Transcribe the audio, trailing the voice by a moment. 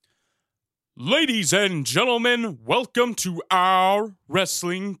Ladies and gentlemen, welcome to our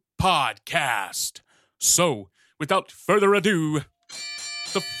wrestling podcast. So, without further ado,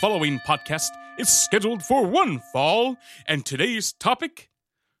 the following podcast is scheduled for one fall, and today's topic,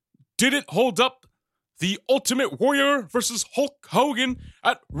 did it hold up? The Ultimate Warrior versus Hulk Hogan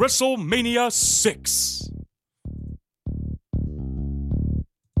at WrestleMania 6.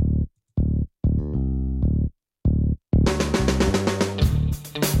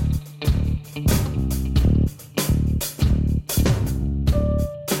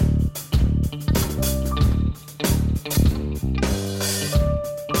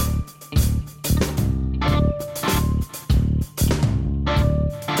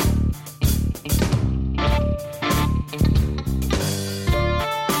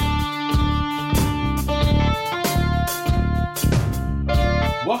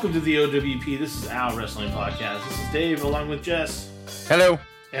 Welcome to the OWP. This is our wrestling podcast. This is Dave along with Jess. Hello.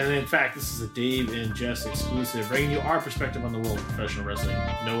 And in fact, this is a Dave and Jess exclusive, bringing you our perspective on the world of professional wrestling.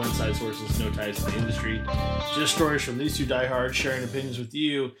 No inside sources, no ties to the industry. Just stories from these two diehards sharing opinions with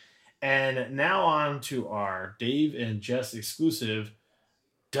you. And now on to our Dave and Jess exclusive.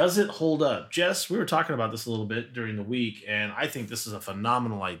 Does it hold up? Jess, we were talking about this a little bit during the week, and I think this is a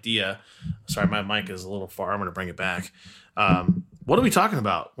phenomenal idea. Sorry, my mic is a little far. I'm going to bring it back. What are we talking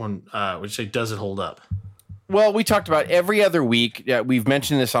about when we say, does it hold up? Well, we talked about every other week. We've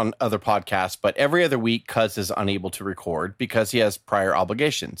mentioned this on other podcasts, but every other week, Cuz is unable to record because he has prior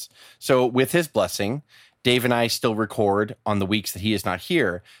obligations. So with his blessing, Dave and I still record on the weeks that he is not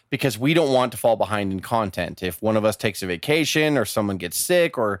here because we don't want to fall behind in content. If one of us takes a vacation or someone gets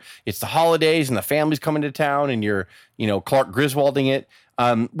sick or it's the holidays and the family's coming to town and you're, Clark Griswolding it,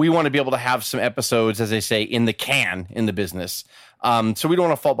 we want to be able to have some episodes, as they say, in the can in the business. So we don't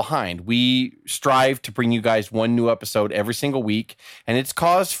want to fall behind. We strive to bring you guys one new episode every single week, and it's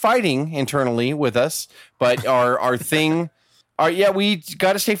caused fighting internally with us. But our thing, we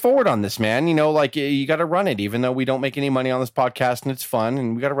got to stay forward on this, man. You got to run it, even though we don't make any money on this podcast, and it's fun,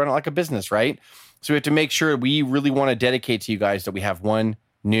 and we got to run it like a business, right? So we have to make sure we really want to dedicate to you guys that we have one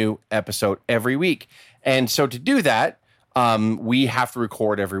new episode every week. And so to do that, we have to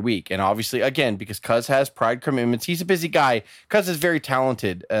record every week. And obviously, again, because Cuz has pride commitments, he's a busy guy. Cuz is very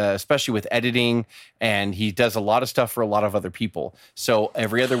talented, especially with editing, and he does a lot of stuff for a lot of other people. So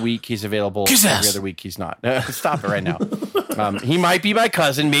every other week he's available. Every other week he's not. Stop it right now. He might be my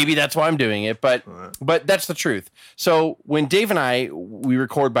cousin. Maybe that's why I'm doing it, but that's the truth. So when Dave and we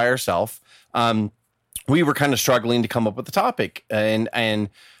record by ourselves, we were kind of struggling to come up with the topic, and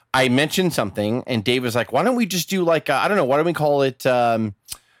I mentioned something, and Dave was like, why don't we just do why don't we call it,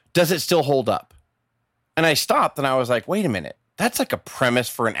 does it still hold up? And I stopped, and I was like, wait a minute. That's like a premise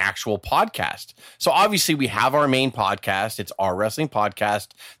for an actual podcast. So obviously we have our main podcast. It's our wrestling podcast.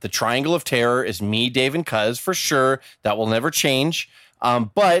 The Triangle of Terror is me, Dave, and Cuz for sure. That will never change.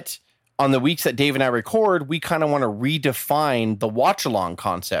 But on the weeks that Dave and I record, we kind of want to redefine the watch along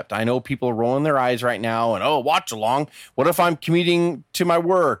concept. I know people are rolling their eyes right now and, watch along. What if I'm commuting to my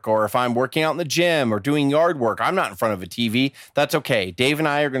work, or if I'm working out in the gym or doing yard work? I'm not in front of a TV. That's okay. Dave and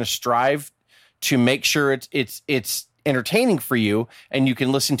I are going to strive to make sure it's entertaining for you, and you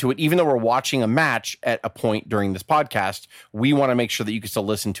can listen to it even though we're watching a match at a point during this podcast. We want to make sure that you can still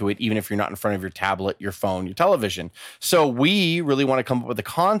listen to it even if you're not in front of your tablet, your phone, your television. So we really want to come up with the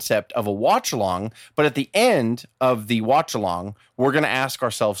concept of a watch along, but at the end of the watch along, we're going to ask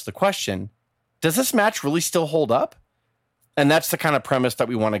ourselves the question, does this match really still hold up? And that's the kind of premise that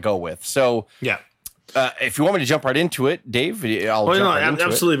we want to go with. So yeah. If you want me to jump right into it, Dave,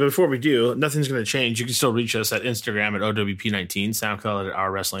 absolutely. But before we do, nothing's going to change. You can still reach us at Instagram at OWP19, SoundCloud at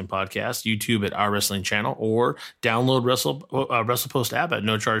Our Wrestling Podcast, YouTube at Our Wrestling Channel, or download WrestlePost app at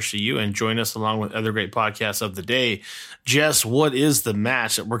no charge to you and join us along with other great podcasts of the day. Jess, what is the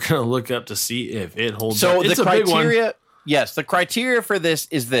match that we're going to look up to see if it holds up? It's the criteria, yes, the criteria for this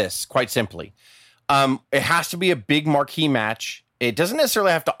is this, quite simply. It has to be a big marquee match. It doesn't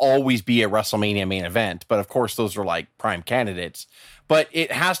necessarily have to always be a WrestleMania main event, but of course those are like prime candidates. But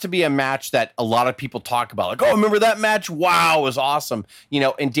it has to be a match that a lot of people talk about. Like, remember that match? Wow, it was awesome.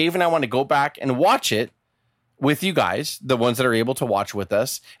 And Dave and I want to go back and watch it with you guys, the ones that are able to watch with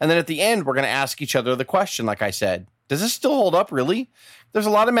us. And then at the end, we're going to ask each other the question, like I said, does this still hold up, really? There's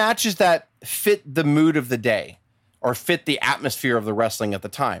a lot of matches that fit the mood of the day or fit the atmosphere of the wrestling at the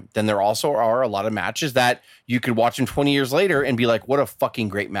time. Then there also are a lot of matches that you could watch them 20 years later and be like, what a fucking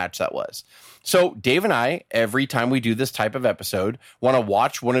great match that was. So Dave and I, every time we do this type of episode, want to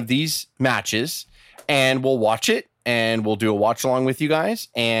watch one of these matches, and we'll watch it and we'll do a watch along with you guys.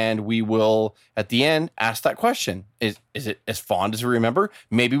 And we will, at the end, ask that question. Is it as fond as we remember?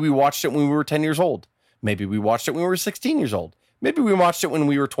 Maybe we watched it when we were 10 years old. Maybe we watched it when we were 16 years old. Maybe we watched it when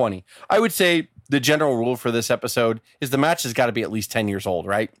we were 20. I would say the general rule for this episode is the match has got to be at least 10 years old,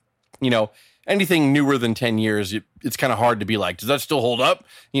 right? You know, anything newer than 10 years, it's kind of hard to be like, does that still hold up?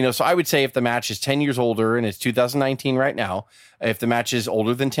 You know, so I would say if the match is 10 years older and it's 2019 right now, if the match is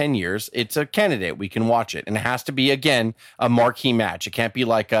older than 10 years, it's a candidate. We can watch it. And it has to be, again, a marquee match. It can't be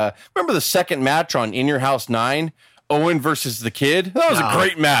like, remember the second match on In Your House 9? Owen versus the Kid? That was a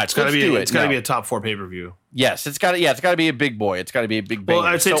great match. It's got to be a top 4 pay-per-view. Yes, it's got to be a big boy. It's got to be a big banger. Well,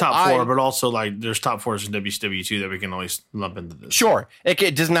 I'd say top 4, but also like there's top 4s in WCW too that we can always lump into this. Sure.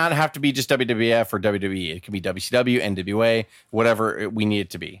 It does not have to be just WWF or WWE. It can be WCW, NWA, whatever we need it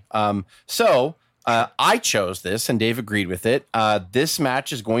to be. So I chose this, and Dave agreed with it. This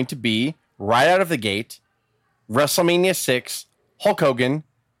match is going to be, right out of the gate, WrestleMania 6, Hulk Hogan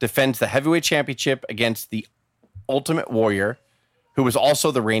defends the Heavyweight Championship against the Ultimate Warrior, who was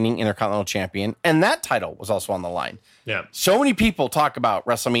also the reigning Intercontinental Champion, and that title was also on the line. Yeah. So many people talk about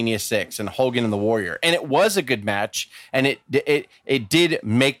WrestleMania 6 and Hogan and the Warrior, and it was a good match, and it did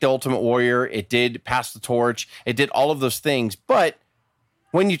make the Ultimate Warrior, it did pass the torch, it did all of those things, but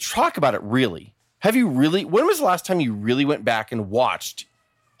when you talk about it really, when was the last time you really went back and watched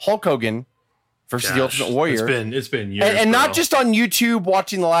Hulk Hogan versus the Ultimate Warrior? It's been years. And not just on YouTube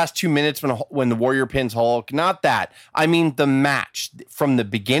watching the last 2 minutes when the Warrior pins Hulk. Not that. I mean the match from the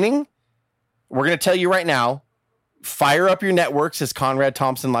beginning. We're going to tell you right now, fire up your networks, as Conrad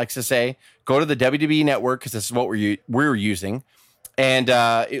Thompson likes to say. Go to the WWE network because this is what we're using. And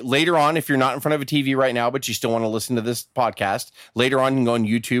later on, if you're not in front of a TV right now, but you still want to listen to this podcast, later on you can go on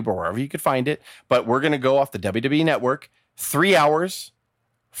YouTube or wherever you could find it. But we're going to go off the WWE network. 3 hours,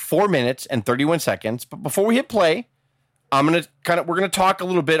 4 minutes and 31 seconds. But before we hit play, we're going to talk a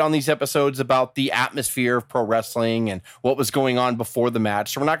little bit on these episodes about the atmosphere of pro wrestling and what was going on before the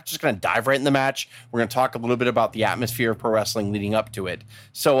match. So we're not just going to dive right in the match. We're going to talk a little bit about the atmosphere of pro wrestling leading up to it.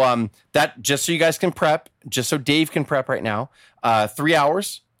 So that, just so you guys can prep, just so Dave can prep right now, 3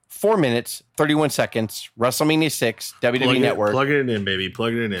 hours, 4 minutes, 31 seconds, WrestleMania 6, WWE Network. Plug it in, baby.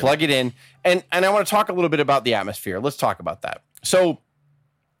 Plug it in. Plug it in. And I want to talk a little bit about the atmosphere. Let's talk about that. So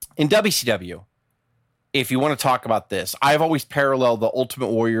in WCW, if you want to talk about this, I've always paralleled the Ultimate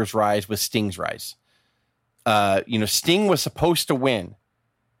Warrior's rise with Sting's rise. Sting was supposed to win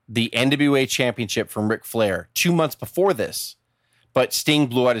the NWA Championship from Ric Flair 2 months before this, but Sting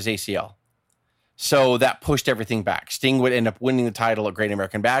blew out his ACL. So that pushed everything back. Sting would end up winning the title at Great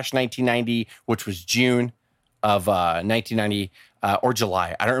American Bash 1990, which was June of 1990 or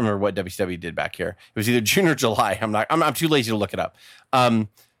July. I don't remember what WCW did back here. It was either June or July. I'm too lazy to look it up.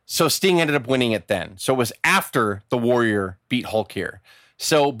 So Sting ended up winning it then. So it was after the Warrior beat Hulk here.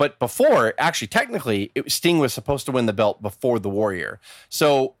 So, but before, actually, technically, Sting was supposed to win the belt before the Warrior.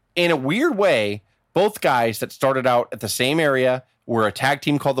 So in a weird way, both guys that started out at the same area were a tag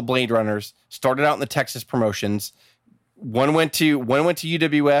team called the Blade Runners, started out in the Texas promotions. One went to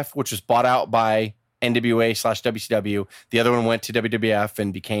UWF, which was bought out by NWA/WCW. The other one went to WWF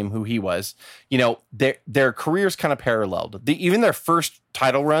and became who he was. You know, their careers kind of paralleled. Even their first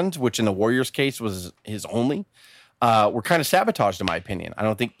title runs, which in the Warriors case was his only, were kind of sabotaged in my opinion. I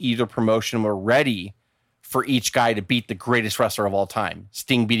don't think either promotion were ready for each guy to beat the greatest wrestler of all time.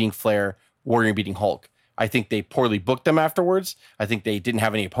 Sting beating Flair, Warrior beating Hulk. I think they poorly booked them afterwards. I think they didn't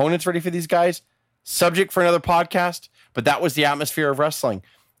have any opponents ready for these guys. Subject for another podcast, but that was the atmosphere of wrestling.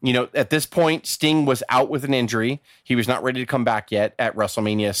 You know, at this point, Sting was out with an injury. He was not ready to come back yet at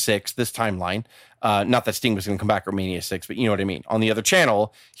WrestleMania 6, this timeline. Not that Sting was going to come back at Mania 6, but you know what I mean. On the other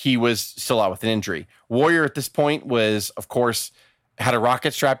channel, he was still out with an injury. Warrior at this point was, of course, had a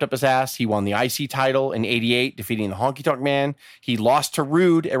rocket strapped up his ass. He won the IC title in 88, defeating the Honky Tonk Man. He lost to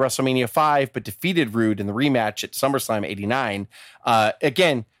Rude at WrestleMania 5, but defeated Rude in the rematch at SummerSlam 89.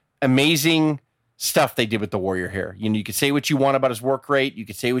 Again, amazing stuff they did with the Warrior here. You know, you could say what you want about his work rate. You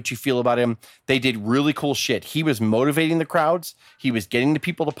could say what you feel about him. They did really cool shit. He was motivating the crowds. He was getting the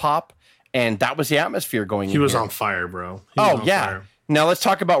people to pop. And that was the atmosphere going in. He was here. on fire, bro. Fire. Now let's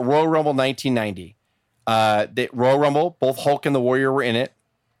talk about Royal Rumble 1990. The Royal Rumble, both Hulk and the Warrior were in it.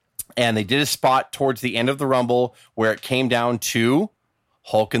 And they did a spot towards the end of the Rumble where it came down to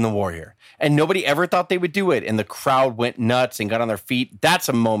Hulk and the Warrior. And nobody ever thought they would do it. And the crowd went nuts and got on their feet. That's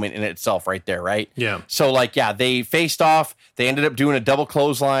a moment in itself right there, right? Yeah. So, they faced off. They ended up doing a double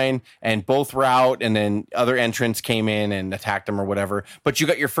clothesline, and both were out. And then other entrants came in and attacked them or whatever. But you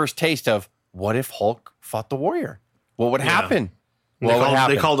got your first taste of, what if Hulk fought the Warrior? What would happen?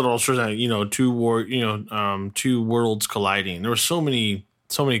 They called it all sorts of, two worlds colliding. There were so many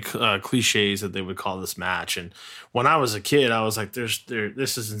cliches that they would call this match. And when I was a kid, I was like,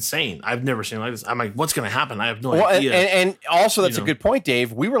 this is insane. I've never seen like this. I'm like, what's going to happen? I have no idea. And also that's a good point,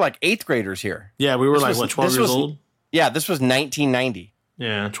 Dave. We were like 8th graders here. Yeah. We were 12 years old. Yeah. This was 1990.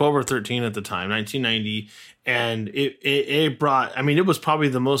 Yeah. 12 or 13 at the time, 1990. And it brought, it was probably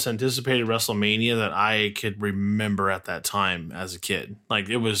the most anticipated WrestleMania that I could remember at that time as a kid. Like,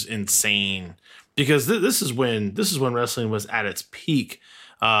 it was insane because this is when wrestling was at its peak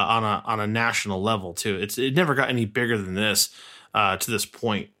on a national level too. It never got any bigger than this to this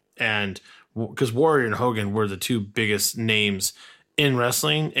point. And because Warrior and Hogan were the two biggest names in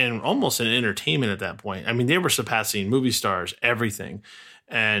wrestling and almost in entertainment at that point. They were surpassing movie stars, everything.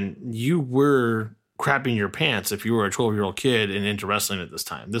 And you were crapping your pants if you were a 12-year-old kid and into wrestling at this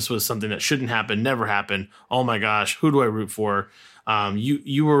time. This was something that shouldn't happen, never happened. Oh my gosh, who do I root for?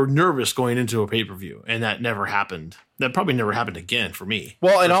 You were nervous going into a pay-per-view, and that never happened. That probably never happened again for me.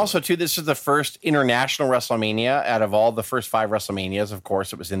 Well, and also, too, this is the first international WrestleMania out of all the first 5 WrestleManias. Of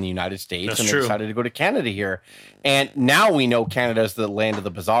course, it was in the United States, That's and true. They decided to go to Canada here. And now we know Canada's the land of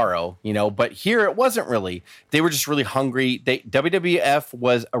the Bizarro, but here it wasn't really. They were just really hungry. WWF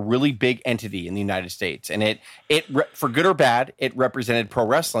was a really big entity in the United States, and it for good or bad, it represented pro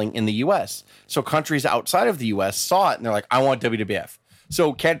wrestling in the U.S. So countries outside of the U.S. saw it, and they're like, I want WWF.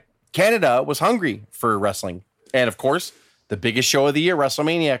 So Canada was hungry for wrestling. And of course, the biggest show of the year,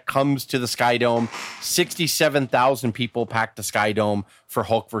 WrestleMania, comes to the Sky Dome. 67,000 people packed the Sky Dome for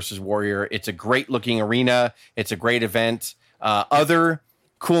Hulk versus Warrior. It's a great looking arena. It's a great event. Other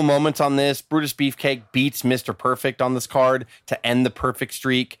cool moments on this: Brutus Beefcake beats Mr. Perfect on this card to end the perfect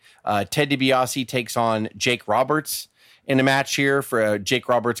streak. Ted DiBiase takes on Jake Roberts in a match here. For Jake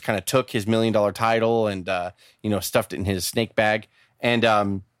Roberts kind of took his $1 million title and stuffed it in his snake bag.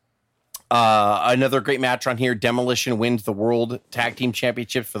 And another great match on here. Demolition wins the World Tag Team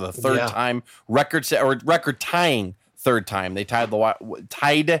Championship for the third time, record tying third time. They tied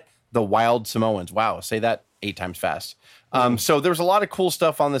the Wild Samoans. Wow, say that 8 times fast. So there was a lot of cool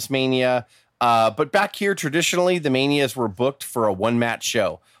stuff on this Mania. But back here, traditionally, the Manias were booked for a 1-match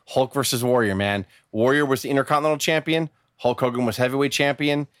show. Hulk versus Warrior, man. Warrior was the Intercontinental Champion. Hulk Hogan was heavyweight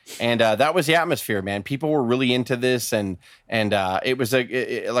champion, and that was the atmosphere, man. People were really into this, and it was like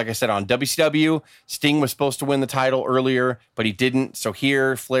I said, on WCW, Sting was supposed to win the title earlier, but he didn't. So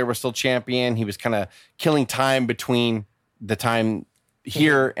here, Flair was still champion. He was kind of killing time between the time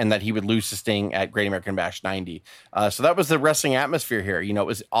here and that he would lose to Sting at Great American Bash 90. So that was the wrestling atmosphere here. It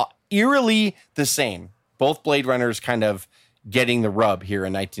was eerily the same. Both Blade Runners kind of getting the rub here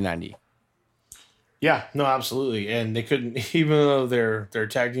in 1990. Yeah, no, absolutely. And they couldn't, even though they're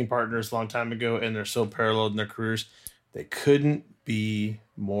tag team partners a long time ago and they're so paralleled in their careers, they couldn't be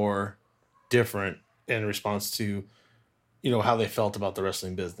more different in response to, how they felt about the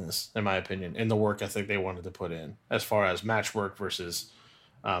wrestling business, in my opinion, and the work ethic they wanted to put in as far as match work versus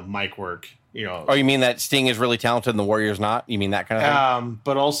mic work. Oh, you mean that Sting is really talented and the Warrior's not? You mean that kind of thing?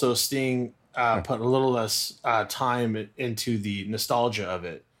 But also Sting put a little less time into the nostalgia of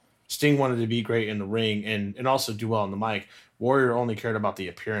it. Sting wanted to be great in the ring and also do well on the mic. Warrior only cared about the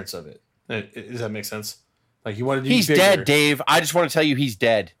appearance of it. Does that make sense? Like, he wanted to be He's bigger. dead, Dave. I just want to tell you he's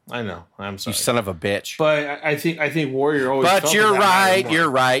dead. I know. I'm sorry. You son of a bitch. But I think Warrior always But felt you're that right. mattered more. You're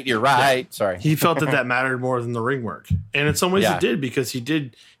right. You're right. Yeah. Sorry. He felt that mattered more than the ring work. And in some ways it did, because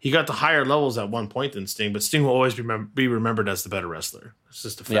he got to higher levels at one point than Sting, but Sting will always be remembered as the better wrestler. It's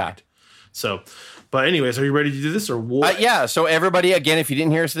just a fact. Yeah. So, but anyways, are you ready to do this or what? Yeah. So everybody, again, if you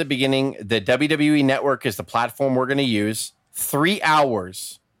didn't hear us at the beginning, the WWE Network is the platform we're going to use. 3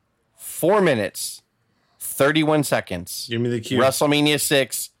 hours, 4 minutes, 31 seconds. Give me the cue. WrestleMania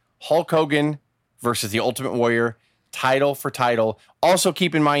 6, Hulk Hogan versus the Ultimate Warrior, title for title. Also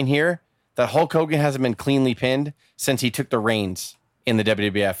keep in mind here that Hulk Hogan hasn't been cleanly pinned since he took the reins in the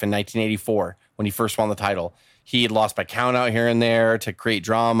WWF in 1984 when he first won the title. He had lost by count out here and there to create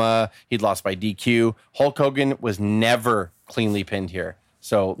drama. He'd lost by DQ. Hulk Hogan was never cleanly pinned here.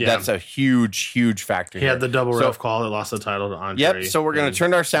 So that's a huge, huge factor. He had the double ref call that lost the title to Andre. Yep. So we're going to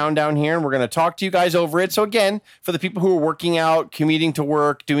turn our sound down here and we're going to talk to you guys over it. So again, for the people who are working out, commuting to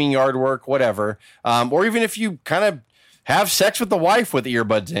work, doing yard work, whatever, or even if you kind of have sex with the wife with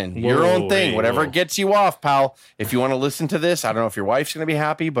earbuds in, your own thing, whatever gets you off, pal. If you want to listen to this, I don't know if your wife's going to be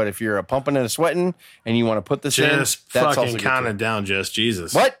happy, but if you're a pumping and a sweating and you want to put this in, that's fucking count it down, Jess.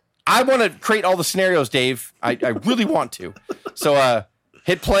 Jesus. What? I want to create all the scenarios, Dave. I really want to. So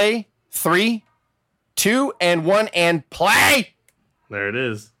hit play. 3, 2, and 1, and play. There it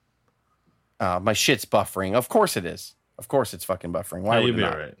is. My shit's buffering. Of course it is. Of course it's fucking buffering. Why would you'll it be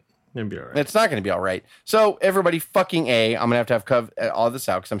not? all right. You'll be all right. It's not going to be all right. So everybody fucking A. I'm going to have all this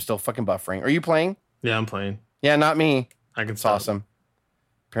out because I'm still fucking buffering. Are you playing? Yeah, I'm playing. Yeah, not me. I can It's stop. awesome.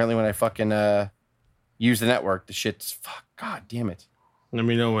 Apparently when I fucking use the network, the shit's fuck. God damn it. Let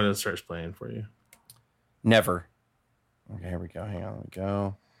me know when it starts playing for you. Never. Okay, here we go. Hang on. Let me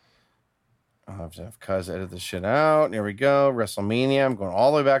go. I'll have to have Cuz edit this shit out. Here we go. WrestleMania. I'm going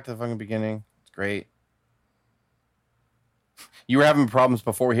all the way back to the fucking beginning. It's great. You were having problems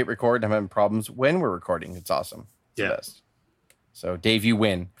before we hit record. I'm having problems when we're recording. It's awesome. It's the best. So, Dave, you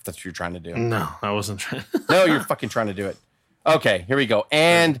win if that's what you're trying to do. No, I wasn't trying. No, you're fucking trying to do it. Okay, here we go.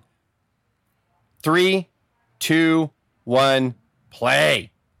 And 3, 2, 1,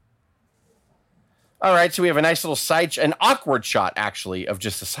 play. All right, so we have a nice little an awkward shot, actually, of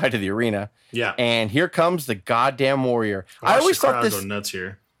just the side of the arena. Yeah. And here comes the goddamn Warrior. I always thought this... go nuts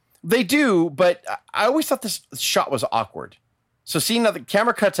here. They do, but I always thought this shot was awkward. So seeing that the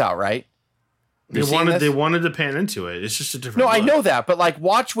camera cuts out, right? They wanted to pan into it. It's just a different No, look. I know that, but like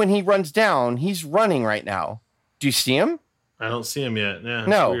watch when he runs down. He's running right now. Do you see him? I don't see him yet. Yeah,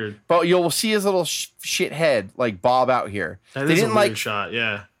 No, it's weird. but you'll see his little shit head like bob out here. That they is didn't a weird like shot.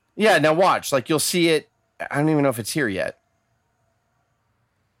 Yeah. Yeah, now watch. Like you'll see it. I don't even know if it's here yet.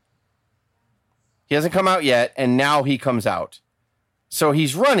 He hasn't come out yet, and now he comes out. So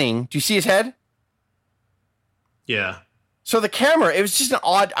he's running. Do you see his head? Yeah. So the camera, it was just an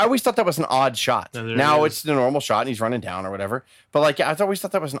odd. I always thought that was an odd shot. Now it's the normal shot, and he's running down or whatever. But like, I always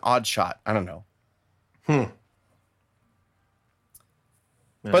thought that was an odd shot. I don't know.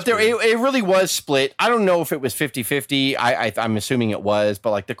 But there, it really was split. I don't know if it was 50-50. I'm assuming it was,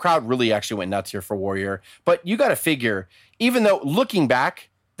 but like the crowd really actually went nuts here for Warrior. But you got to figure, even though looking back,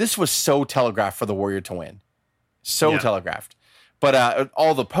 this was so telegraphed for the Warrior to win. So telegraphed. But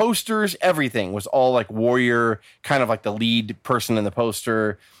all the posters, everything was all like Warrior, kind of like the lead person in the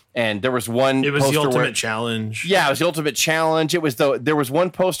poster. And there was one. It was the Ultimate Challenge. Yeah, it was the Ultimate Challenge. It was there was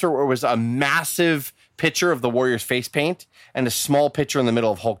one poster where it was a massive picture of the Warrior's face paint and a small picture in the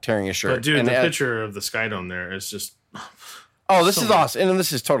middle of Hulk tearing his shirt. But dude, the picture of the Sky Dome there is just. Oh, this is awesome. And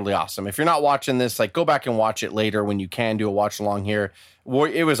this is totally awesome. If you're not watching this, like go back and watch it later when you can do a watch along here.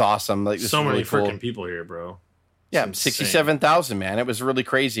 It was awesome. Like so many really freaking cool. people here, bro. Yeah, 67,000, man. It was really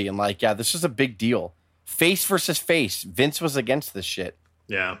crazy. And like, yeah, this was a big deal. Face versus face. Vince was against this shit.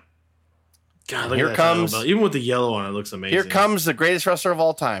 Yeah. God, look here at that comes, even with the yellow on it, looks amazing. Here comes the greatest wrestler of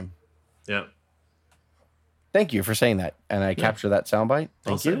all time. Yep. Thank you for saying that. And I captured that soundbite.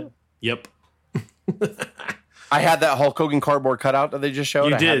 Thank you. Yep. I had that Hulk Hogan cardboard cutout that they just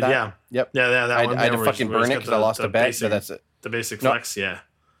showed. You did, yeah. Yep. Yeah, that one. I had to fucking burn it because I lost a bet. So that's it. The basic flex, yeah.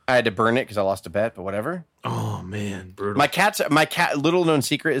 I had to burn it because I lost a bet, but whatever. Oh man, brutal. My cat. Little known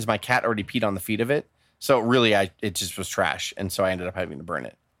secret is my cat already peed on the feet of it, so really, it just was trash, and so I ended up having to burn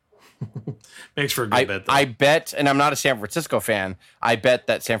it. Makes for a good bet, though. I bet, and I'm not a San Francisco fan. I bet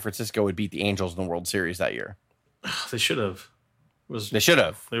that San Francisco would beat the Angels in the World Series that year. They should have. They should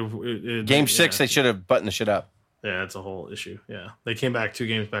have. Game 6, they should have buttoned the shit up. Yeah, that's a whole issue. Yeah, they came back 2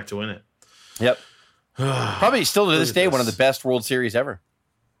 games back to win it. Yep. Probably still to this day one of the best World Series ever.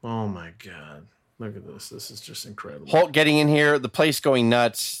 Oh my god! Look at this. This is just incredible. Hulk getting in here, the place going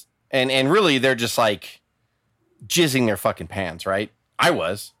nuts, and really they're just like jizzing their fucking pants, right? I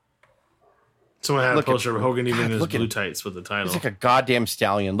was. Someone had a poster of Hogan even in his blue tights with the title. He's like a goddamn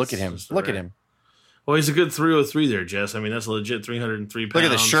stallion. Look at him. Look at him. Well, he's a good 303 there, Jess. I mean, that's a legit 303 pounds. Look at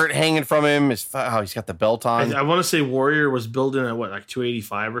the shirt hanging from him. He's got the belt on. I want to say Warrior was building at what, like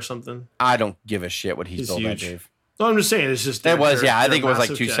 285 or something? I don't give a shit what he's built at, Dave. No, I'm just saying. It's just. It was, yeah. I think it was like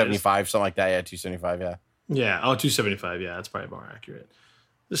 275, something like that. Yeah, 275, yeah. Yeah. Oh, 275. Yeah, that's probably more accurate.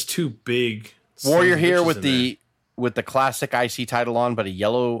 There's 2 big. Warrior here with the classic IC title on, but a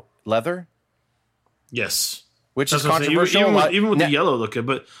yellow leather. Yes. Which is controversial. Even with the yellow look good,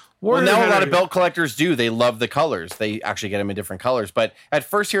 but Warrior now a lot of belt collectors do. They love the colors. They actually get them in different colors. But at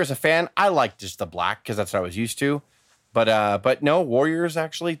first here as a fan, I liked just the black because that's what I was used to. But no, Warrior's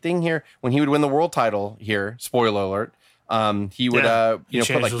actually thing here. When he would win the world title here, spoiler alert, he would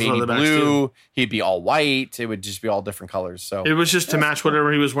put like baby blue. He'd be all white. It would just be all different colors. So it was just to match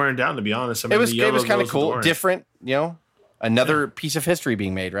whatever he was wearing down. To be honest, I mean, it was kind of cool, different. Another piece of history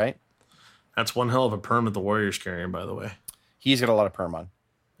being made, right? That's one hell of a perm that the Warrior's carrying, by the way. He's got a lot of perm on.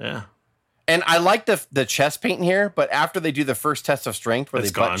 Yeah. And I like the chest paint here, but after they do the first test of strength where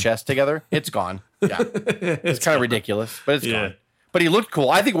they butt chest together, it's gone. Yeah. It's kind of ridiculous, but it's gone. But he looked cool.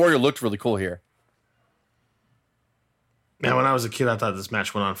 I think Warrior looked really cool here. Man, when I was a kid, I thought this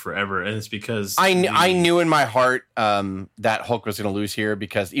match went on forever, and it's because I knew in my heart that Hulk was going to lose here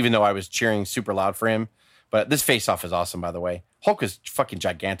because even though I was cheering super loud for him, But this face-off is awesome, by the way. Hulk is fucking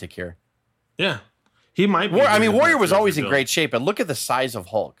gigantic here. Yeah. He might be. Warrior was always in great shape, but look at the size of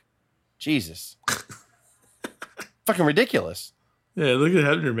Hulk. Jesus. Fucking ridiculous. Yeah, look at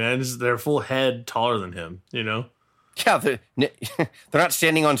Hebner, man. Their full head taller than him, you know? Yeah, they're not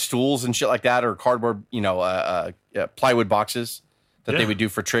standing on stools and shit like that or cardboard, plywood boxes that they would do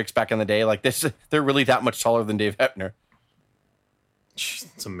for tricks back in the day. Like this, they're really that much taller than Dave Hebner.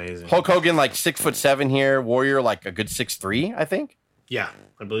 It's amazing. Hulk Hogan like 6'7" here. Warrior like a good 6'3", I think. Yeah,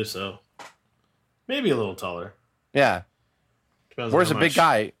 I believe so. Maybe a little taller. Yeah. Warrior's a big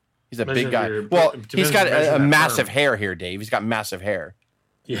guy. He's a big guy. Well, he's got a massive hair here, Dave. He's got massive hair.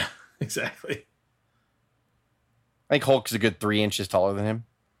 Yeah, exactly. I think Hulk's a good 3 inches taller than him.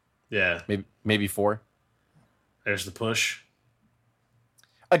 Yeah. Maybe 4. There's the push.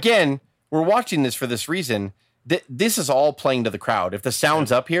 Again, we're watching this for this reason. This is all playing to the crowd. If the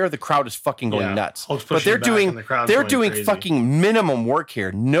sound's up here, the crowd is fucking going nuts. But they're doing fucking minimum work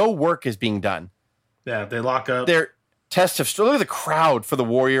here. No work is being done. Yeah, they lock up. They're test of look at the crowd for the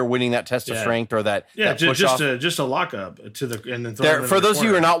Warrior winning that test of strength or that just a lock up to the and then for those of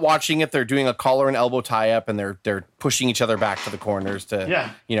you who are not watching it, they're doing a collar and elbow tie up and they're pushing each other back to the corners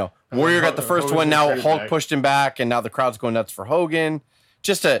to Warrior got the first one, now Hulk pushed him back and now the crowd's going nuts for Hogan.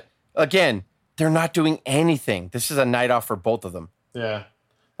 Again, they're not doing anything. This is a night off for both of them. Yeah.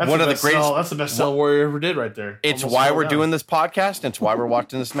 That's the best sell Warrior ever did right there. It's almost why we're doing this podcast and it's why we're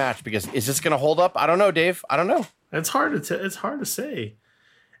watching this match because is this going to hold up? I don't know, Dave. I don't know. It's hard to say.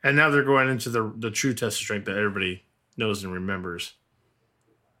 And now they're going into the true test of strength that everybody knows and remembers.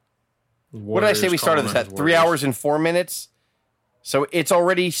 What did I say we started this at? 3 hours and 4 minutes? So it's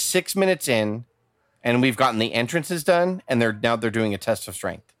already 6 minutes in, and we've gotten the entrances done, and they're doing a test of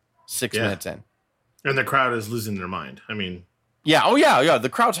strength. 6 minutes in. And the crowd is losing their mind. I mean... Yeah, oh yeah. The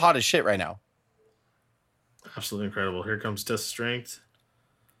crowd's hot as shit right now. Absolutely incredible. Here comes test of strength.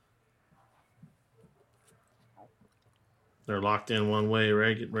 They're locked in one way,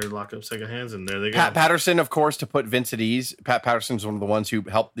 right? Getting ready to lock up second hands, and there they go. Pat Patterson, of course, to put Vince at ease. Pat Patterson's one of the ones who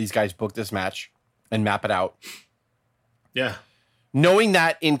helped these guys book this match and map it out. Yeah. Knowing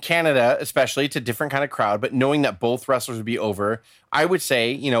that in Canada, especially, it's a different kind of crowd, but knowing that both wrestlers would be over, I would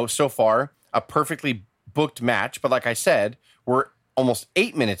say, so far, a perfectly booked match. But like I said, we're almost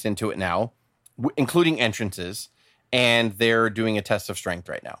 8 minutes into it now, including entrances, and they're doing a test of strength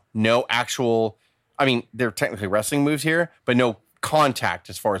right now. No actual... I mean, they're technically wrestling moves here, but no contact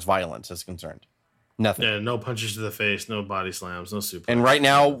as far as violence is concerned. Nothing. Yeah, no punches to the face, no body slams, no suplex. And right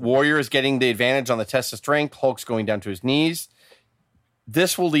now, Warrior is getting the advantage on the test of strength. Hulk's going down to his knees.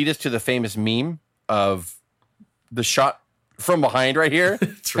 This will lead us to the famous meme of the shot from behind right here.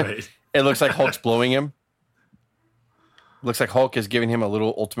 That's right. It looks like Hulk's blowing him. Looks like Hulk is giving him a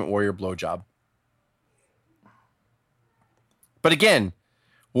little Ultimate Warrior blowjob. But again...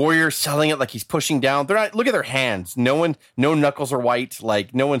 Warrior selling it like he's pushing down. They're not. Look at their hands. No knuckles are white.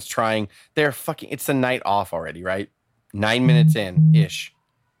 Like no one's trying. They're fucking. It's the night off already, right? 9 minutes in ish.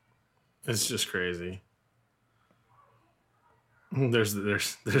 It's just crazy. There's the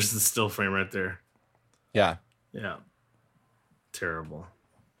still frame right there. Yeah. Yeah. Terrible.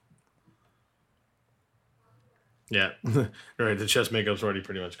 Yeah. Right. The chest makeup's already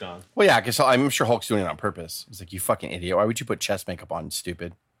pretty much gone. Well, yeah, because I'm sure Hulk's doing it on purpose. It's like, you fucking idiot. Why would you put chest makeup on,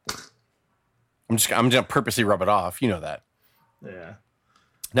 stupid? I'm just gonna purposely rub it off. You know that. Yeah.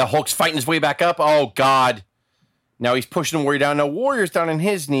 Now Hulk's fighting his way back up. Oh, God. Now he's pushing Warrior down. Now Warrior's down on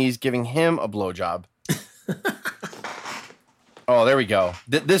his knees, giving him a blowjob. Oh, there we go.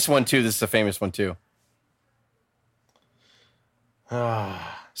 This one, too. This is a famous one, too.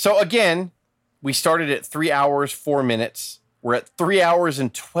 So, again... We started at 3 hours, 4 minutes. We're at 3 hours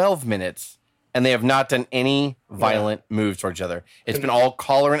and 12 minutes, and they have not done any violent moves towards each other. It's been all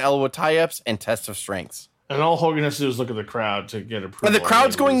collar and elbow tie-ups and tests of strengths. And all Hogan has to do is look at the crowd to get approval. And the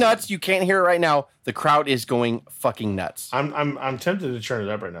crowd's going nuts. You can't hear it right now. The crowd is going fucking nuts. I'm tempted to turn it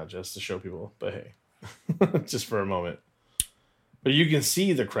up right now just to show people, but hey, just for a moment. But you can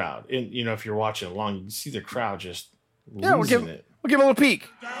see the crowd. And, if you're watching along, you can see the crowd just losing it. We'll give him a little peek.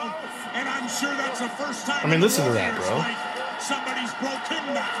 And I'm sure that's the first time. I mean, listen to that, bro. Somebody's broke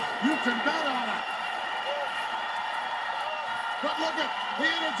him now. You can bet on it. But look at the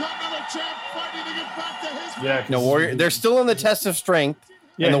Intercontinental Champ fighting to get back to his. Yeah. No, Warrior. They're still in the test of strength,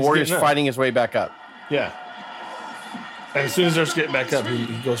 and the Warrior's fighting his way back up. Yeah. And as soon as they're getting back up, he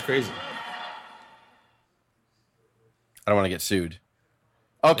goes crazy. I don't want to get sued.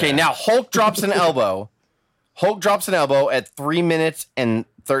 Okay, now Hulk drops an elbow. Hulk drops an elbow at 3 minutes and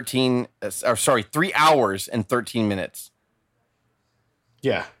 13, 3 hours and 13 minutes.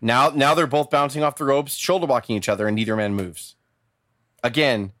 Yeah. Now they're both bouncing off the ropes, shoulder blocking each other, and neither man moves.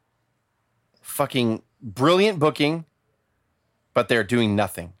 Again, fucking brilliant booking, but they're doing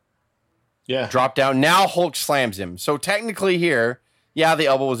nothing. Yeah. Drop down. Now Hulk slams him. So technically here, yeah, the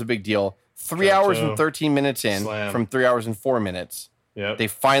elbow was a big deal. 3 Drop hours toe. and 13 minutes in Slam. from 3 hours and 4 minutes. Yep. They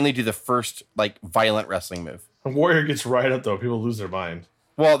finally do the first like violent wrestling move. Warrior gets right up though. People lose their mind.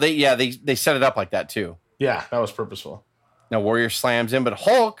 Well, they set it up like that too. Yeah, that was purposeful. Now Warrior slams him, but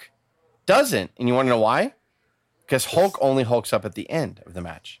Hulk doesn't. And you want to know why? Because Hulk only hulks up at the end of the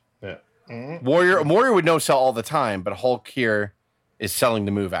match. Yeah. Warrior would no sell all the time, but Hulk here is selling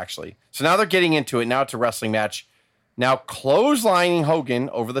the move actually. So now they're getting into it. Now it's a wrestling match. Now clotheslining Hogan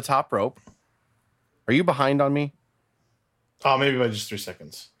over the top rope. Are you behind on me? Oh, maybe by just 3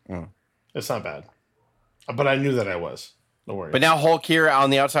 seconds. It's not bad. But I knew that I was. Don't worry. But now Hulk here on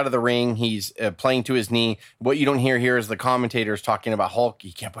the outside of the ring, he's playing to his knee. What you don't hear here is the commentators talking about Hulk.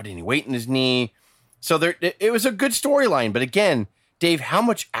 He can't put any weight in his knee. So it was a good storyline. But again, Dave, how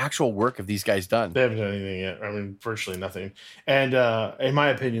much actual work have these guys done? They haven't done anything yet. I mean, virtually nothing. And in my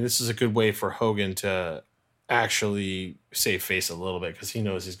opinion, this is a good way for Hogan to actually save face a little bit because he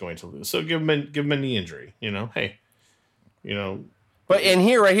knows he's going to lose. So give him a knee injury. Hey, But in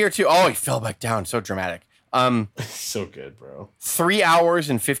here, right here too. Oh, he fell back down. So dramatic. So good, bro. 3 hours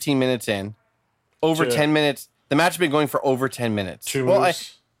and 15 minutes in, over 10 minutes. The match has been going for over 10 minutes. Two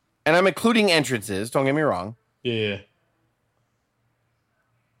moves. And I'm including entrances. Don't get me wrong. Yeah.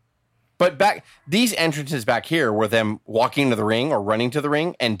 But these entrances back here were them walking to the ring or running to the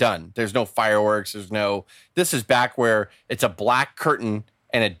ring and done. There's no fireworks. This is back where it's a black curtain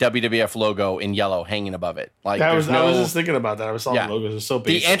and a WWF logo in yellow hanging above it. Like I was just thinking about that. I was saw the logos. They're so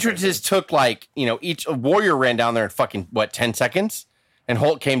basic. The entrances took each Warrior ran down there in fucking 10 seconds, and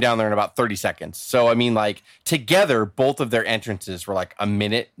Hulk came down there in about 30 seconds. So I mean, together, both of their entrances were like a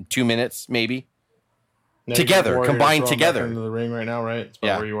minute, 2 minutes, maybe. Now together, Warrior combined throwing together. back into the ring right now, right? It's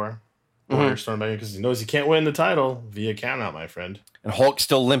about where you are. Warrior's throwing back in because he knows he can't win the title via countout, my friend. And Hulk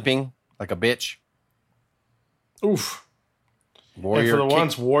still limping like a bitch. Oof. Warrior and for the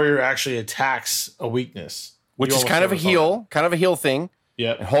once, Warrior actually attacks a weakness, which is kind of a heel thing.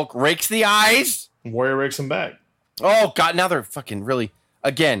 Yep. And Hulk rakes the eyes. Warrior rakes him back. Oh God! Now they're fucking really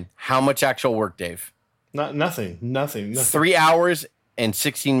again. How much actual work, Dave? Nothing. 3 hours and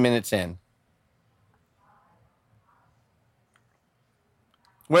 16 minutes in.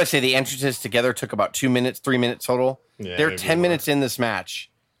 What did I say? The entrances together took about 2 minutes, 3 minutes total. Yeah, they're 10 minutes in this match,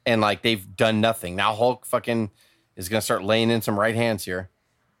 and they've done nothing. Now Hulk fucking is gonna start laying in some right hands here.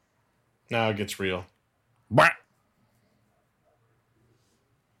 Now it gets real. But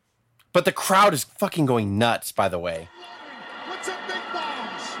the crowd is fucking going nuts, by the way. What's up, big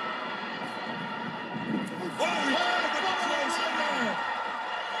bombs?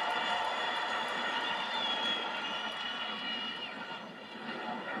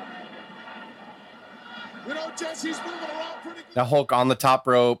 Jesse's moving around pretty good. Now Hulk on the top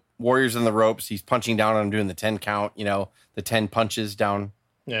rope, Warrior's in the ropes. He's punching down on him, doing the 10 count, the 10 punches down.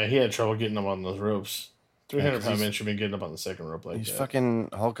 Yeah, he had trouble getting up on those ropes. 300-pound man should be getting up on the second rope like He's that. fucking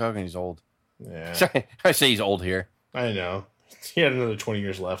Hulk Hogan. He's old. Yeah. I say he's old here. I know. He had another 20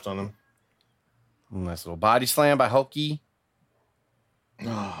 years left on him. Nice little body slam by Hulky.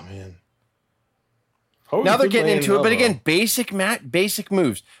 Oh, man. Now they're getting into it, but again, basic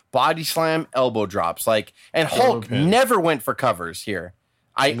moves. Body slam, elbow drops. And Hulk never went for covers here.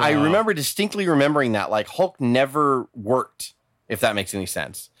 I remember distinctly remembering that. Hulk never worked, if that makes any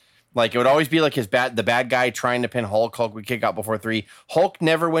sense. It would always be the bad guy trying to pin Hulk. Hulk would kick out before 3. Hulk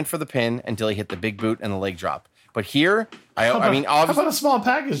never went for the pin until he hit the big boot and the leg drop. But here, how about a small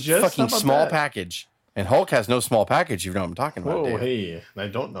package, Jess? Fucking small package. And Hulk has no small package. You know what I'm talking about. Whoa, Dave. hey, I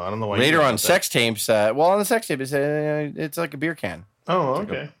don't know. I don't know why. Later on sex tapes, on the sex tape, it's like a beer can. Oh,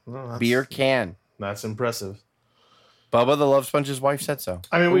 okay. Beer can. That's impressive. Bubba the Love Sponge's wife said so.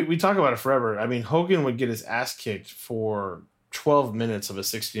 I mean, we talk about it forever. I mean, Hogan would get his ass kicked for 12 minutes of a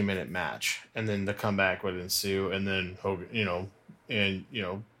 60-minute match, and then the comeback would ensue, and then Hogan,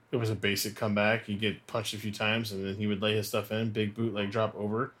 it was a basic comeback. He'd get punched a few times, and then he would lay his stuff in, big bootleg drop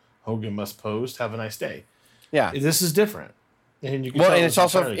over. Hogan must pose. Have a nice day. Yeah, this is different. And you can and it's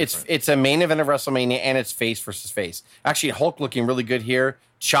also it's a main event of WrestleMania, and it's face versus face. Actually, Hulk looking really good here.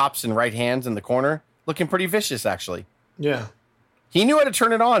 Chops and right hands in the corner, looking pretty vicious. Actually, yeah, he knew how to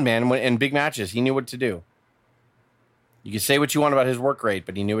turn it on, man. In big matches, he knew what to do. You can say what you want about his work rate,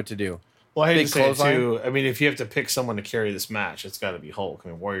 but he knew what to do. Well, I hate to say it too. I mean, if you have to pick someone to carry this match, it's got to be Hulk. I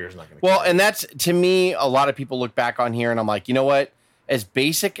mean, Warrior's not going to. Well, and that's, to me, a lot of people look back on here, and I'm like, you know what? As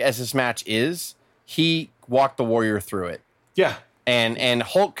basic as this match is, he walked the Warrior through it. Yeah. And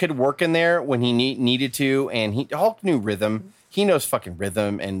Hulk could work in there when he needed to, and Hulk knew rhythm. He knows fucking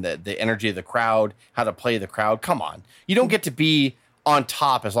rhythm and the energy of the crowd, how to play the crowd. Come on. You don't get to be on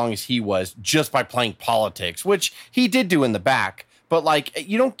top as long as he was just by playing politics, which he did do in the back. But, like,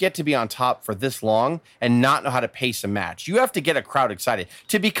 you don't get to be on top for this long and not know how to pace a match. You have to get a crowd excited.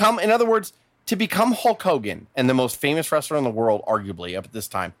 To become, in other words, to become Hulk Hogan and the most famous wrestler in the world, arguably, up at this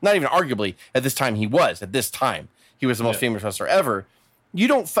time. Not even arguably, at this time he was. At this time, he was the most famous wrestler ever. You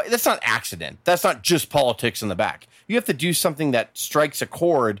don't fight. That's not accident. That's not just politics in the back. You have to do something that strikes a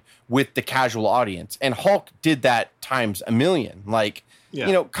chord with the casual audience. And Hulk did that times a million. Like, you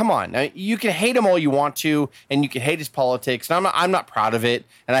know, come on. Now, you can hate him all you want to, and you can hate his politics. And I'm not proud of it.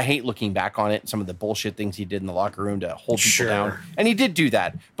 And I hate looking back on it and some of the bullshit things he did in the locker room to hold people down. And he did do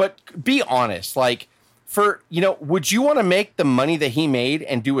that. But be honest, like, would you want to make the money that he made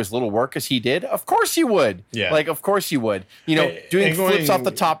and do as little work as he did? Of course you would. Yeah. Like, of course you would. You know, doing flips off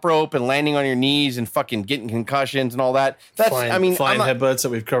the top rope and landing on your knees and fucking getting concussions and all that. That's, flying headbutts that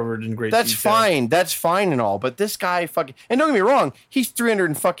we've covered in great That's detail. fine. That's fine and all. But this guy fucking, and don't get me wrong, he's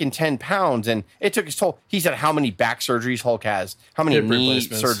 310 pounds and it took his toll. He's had how many back surgeries Hulk has? How many knee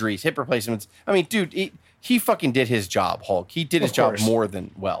surgeries, hip replacements? I mean, dude, he fucking did his job, Hulk. He did his job more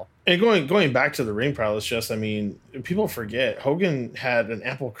than well. And going back to the ring prowess, just, I mean, people forget Hogan had an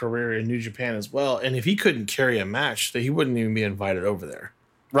ample career in New Japan as well, and if he couldn't carry a match, that he wouldn't even be invited over there,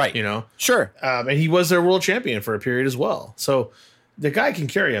 right? You know, sure. And he was their world champion for a period as well. So the guy can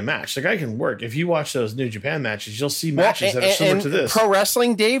carry a match. The guy can work. If you watch those New Japan matches, you'll see matches that are similar to this. Pro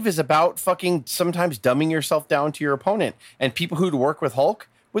wrestling, Dave, is about fucking sometimes dumbing yourself down to your opponent. And people who'd work with Hulk,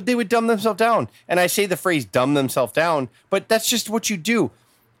 they would dumb themselves down. And I say the phrase "dumb themselves down," but that's just what you do.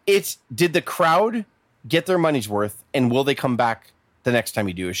 Did the crowd get their money's worth, and will they come back the next time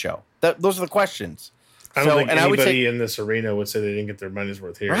you do a show? Those are the questions. I don't think anybody in this arena would say they didn't get their money's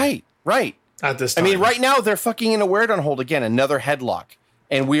worth here. Right. At this time. I mean, right now, they're fucking in a weird on hold again, another headlock.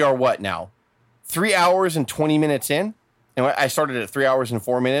 And we are what now? 3 hours and 20 minutes in? And I started at 3 hours and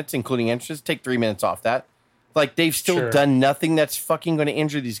 4 minutes, including entrances. Take 3 minutes off that. Like, they've still done nothing that's fucking going to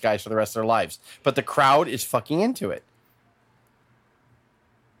injure these guys for the rest of their lives. But the crowd is fucking into it.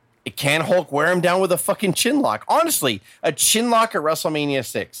 Can Hulk wear him down with a fucking chin lock? Honestly, a chin lock at WrestleMania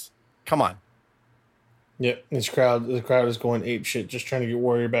 6. Come on. Yep, the crowd is going ape shit, just trying to get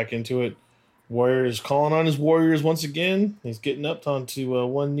Warrior back into it. Warrior is calling on his Warriors once again. He's getting up onto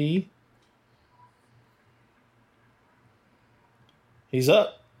one knee. He's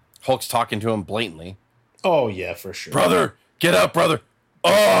up. Hulk's talking to him blatantly. Oh, yeah, for sure. Brother, get up, brother.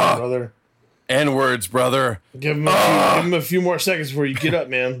 Oh, brother. N-words, brother. Give him a few more seconds before you get up,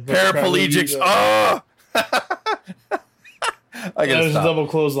 man. Paraplegics. Oh! I gotta stop. A double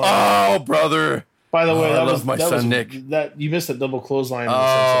clothesline. Oh, brother. By the way, I love my son, Nick. You missed that double clothesline.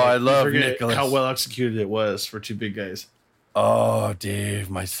 I love Nicholas. How well executed it was for two big guys. Oh, Dave,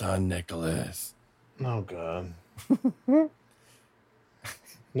 my son, Nicholas. Oh, God.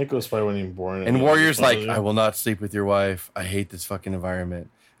 Nicholas probably wasn't even born. And Warrior's like, I will not sleep with your wife. I hate this fucking environment.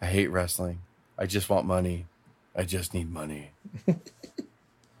 I hate wrestling. I just want money. I just need money.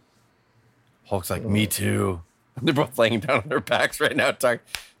 Hulk's like, me too. They're both laying down on their backs right now.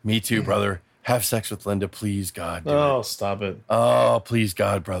 Me too, brother. Have sex with Linda, please, God. Stop it. Oh, please,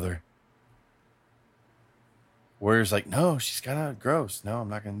 God, brother. Warrior's like, no, she's kind of gross. No, I'm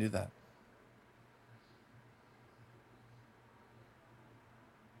not going to do that.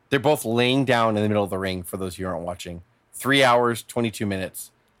 They're both laying down in the middle of the ring, for those of you who aren't watching. 3 hours, 22 minutes.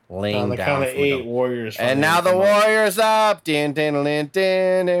 Laying down. Count of 8 Warriors. And now the Warriors up. Din, din, din,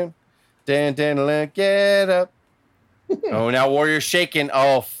 din, din. Din, din, din, get up. Oh, now Warriors shaking.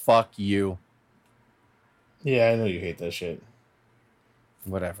 Oh, fuck you. Yeah, I know you hate that shit.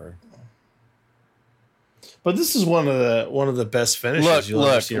 Whatever. But this is one of the best finishes you'll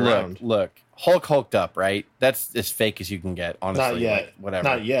ever see around. Look. Hulk hulked up, right? That's as fake as you can get, honestly. Not yet. Like, whatever.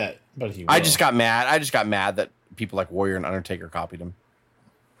 Not yet, but he will. I just got mad. I just got mad that people like Warrior and Undertaker copied him.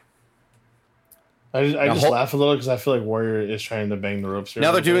 I just laugh a little because I feel like Warrior is trying to bang the ropes here.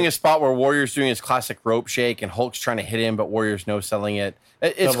 Now they're doing a spot where Warrior's doing his classic rope shake and Hulk's trying to hit him, but Warrior's no selling it.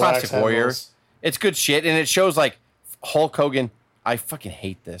 It's classic Warrior. It's good shit, and it shows like Hulk Hogan. I fucking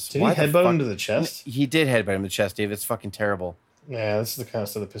hate this. Did he headbutt him to the chest? He did headbutt him to the chest, Dave. It's fucking terrible. Yeah, this is the kind of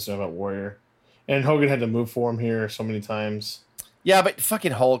stuff that pisses me off about Warrior. And Hogan had to move for him here so many times. Yeah, but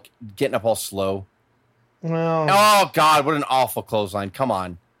fucking Hulk getting up all slow. Well, oh God, what an awful clothesline! Come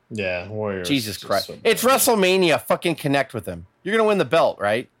on. Yeah, Warrior. Jesus Christ! So it's WrestleMania. Fucking connect with him. You're gonna win the belt,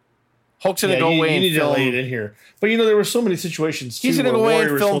 right? Hulk's gonna go you away need and to lay it film. in here. But there were so many situations. He's too, gonna go where away Warrior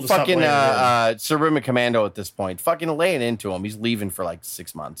and was film told to stop fucking laying it in. Suburban Commando at this point. Fucking laying into him. He's leaving for like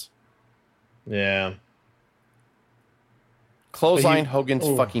 6 months. Yeah. Clothesline Hogan's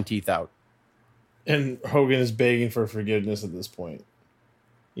fucking teeth out. And Hogan is begging for forgiveness at this point.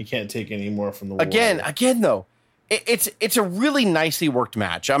 You can't take any more from the Again though, it's a really nicely worked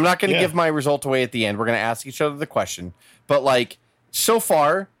match. I'm not going to give my result away at the end. We're going to ask each other the question, but like so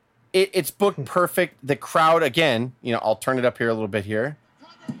far, it's booked perfect. The crowd again, I'll turn it up here a little bit here.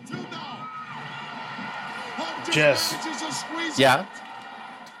 Jess, yeah.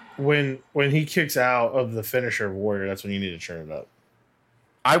 When he kicks out of the finisher of Warrior, that's when you need to turn it up.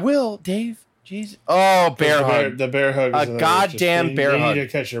 I will, Dave. Jeez. Oh, bear hug. The bear hug. A goddamn bear hug. You need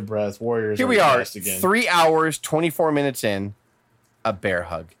to catch your breath. Warriors. Here we are, again. 3 hours, 24 minutes in. A bear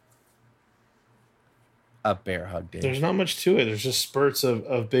hug. A bear hug, Dave. There's not much to it. There's just spurts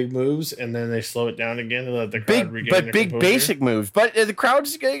of big moves, and then they slow it down again and let the crowd regain their big composure. basic moves. But the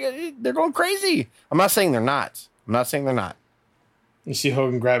crowd's they're going crazy. I'm not saying they're not. You see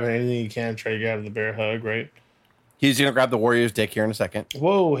Hogan grabbing anything he can, try to get out of the bear hug, right? He's gonna grab the Warrior's dick here in a second.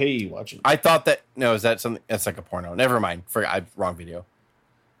 Whoa, hey, watch it. I thought that is that something that's like a porno. Never mind. Wrong video.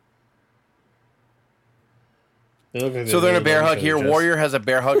 So they're in a bear hug here. Warrior has a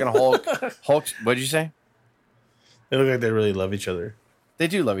bear hug and a Hulk. Hulk's, what'd you say? They look like they really love each other. They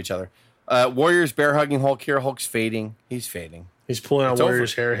do love each other. Warrior's bear hugging Hulk here. Hulk's fading. He's fading. He's pulling out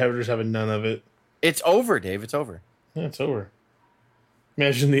Warrior's hair. Heather's having none of it. It's over, Dave. It's over. Yeah, it's over.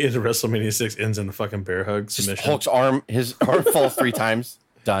 Imagine the end of WrestleMania 6 ends in a fucking bear hug submission. Hulk's his arm falls 3 times.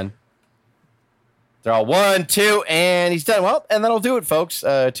 Done. They're all 1, 2, and he's done. Well, and that'll do it, folks.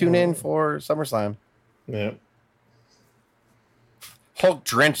 Tune in for SummerSlam. Yeah. Hulk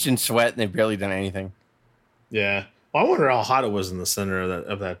drenched in sweat, and they've barely done anything. Yeah. Well, I wonder how hot it was in the center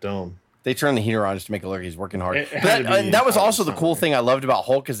of that dome. They turned the heater on just to make it look like he's working hard. And that was also the cool thing I loved about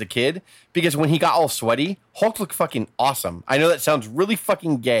Hulk as a kid, because when he got all sweaty, Hulk looked fucking awesome. I know that sounds really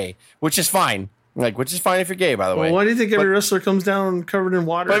fucking gay, which is fine. Which is fine if you're gay, by the way. Well, why do you think every wrestler comes down covered in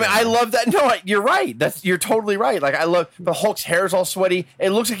water? But I love that. No, you're right. You're totally right. Like but Hulk's hair's all sweaty.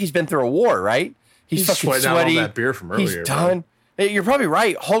 It looks like he's been through a war, right? He's fucking sweating sweaty. Out all that beer from earlier. He's done. You're probably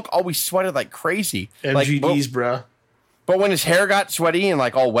right. Hulk always sweated like crazy. MGDs, bruh. But when his hair got sweaty and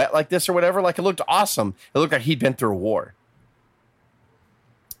like all wet like this or whatever, like it looked awesome. It looked like he'd been through a war.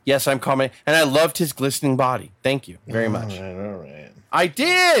 Yes, I'm commenting. And I loved his glistening body. Thank you very much. All right. I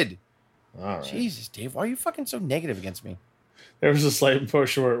did. All right. Jesus, Dave, why are you fucking so negative against me? There was a slight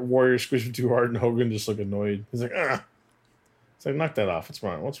push where Warrior squished him too hard and Hogan just looked annoyed. He's like, It's like, knock that off. What's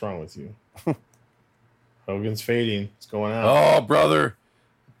wrong? What's wrong with you? Hogan's fading. It's going out. Oh, brother.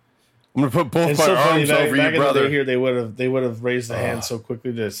 I'm gonna put both my arms over you, brother. Here, they would have raised the hand so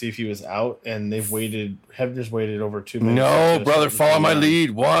quickly to see if he was out, and they've waited. Hebner's waited over 2 minutes. No, brother, follow my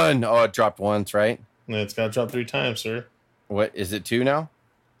lead. 1. Oh, it dropped once, right? And it's got to drop 3 times, sir. What is it? 2 now?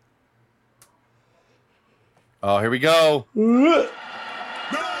 Oh, here we go. No!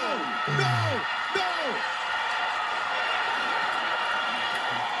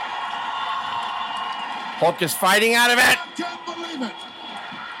 Hulk is fighting out of it. I can't believe it!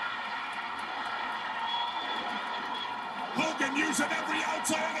 Hogan using every ounce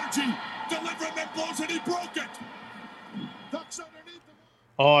of energy, delivering them blows, and he broke it. Ducks underneath the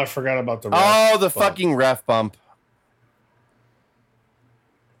wall. Oh, I forgot about the ref. Oh, the fucking ref bump.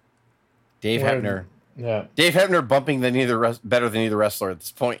 Dave Hebner. Yeah. Dave Hebner bumping better than either wrestler at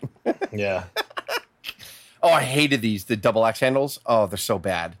this point. Yeah. Oh, I hated these. The double axe handles. Oh, they're so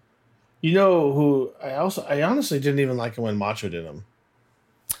bad. You know who I honestly didn't even like it when Macho did them.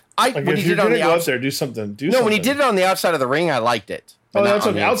 When he if you're did it on gonna the go out outside, there, do something. when he did it on the outside of the ring, I liked it. Oh, But not that's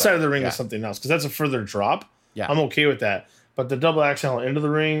on okay. the Outside inside. of the ring Yeah. is something else because that's a further drop. Yeah. I'm okay with that. But the double axe handle into the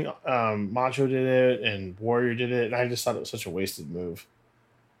ring, Macho did it and Warrior did it, and I just thought it was such a wasted move.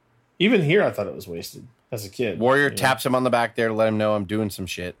 Even here, I thought it was wasted as a kid. Warrior You know? taps him on the back there to let him know I'm doing some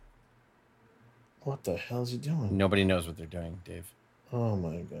shit. What the hell is he doing? Nobody knows what they're doing, Dave. Oh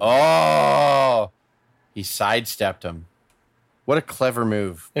my god! Oh, he sidestepped him. What a clever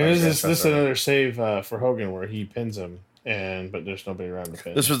move. And this is another save for Hogan where he pins him, but there's nobody around to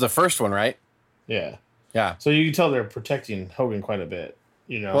pin. This was the first one, right? Yeah. Yeah. So you can tell they're protecting Hogan quite a bit.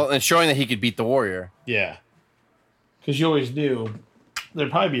 You know. Well, and showing that he could beat the Warrior. Yeah. Because you always knew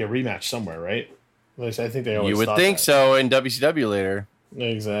there'd probably be a rematch somewhere, right? At least I think they always. You would thought think that. so in WCW later.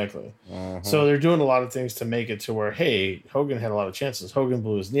 Exactly. So they're doing a lot of things to make it to where, hey, Hogan had a lot of chances. Hogan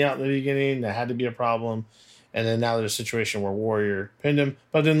blew his knee out in the beginning. That had to be a problem. And then now there's a situation where Warrior pinned him.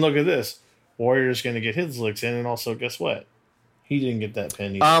 But then look at this. Warrior's going to get his licks in. And also, guess what? He didn't get that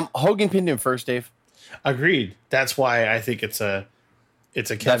pin either. Hogan pinned him first, Dave. Agreed. That's why I think it's a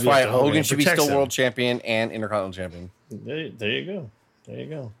caveat. That's why to Hogan should be Protects still him. world champion and Intercontinental champion. There you go. There you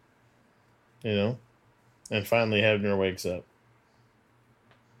go. You know, and finally Hebner wakes up.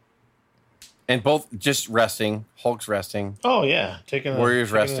 And both just resting. Hulk's resting. Oh yeah,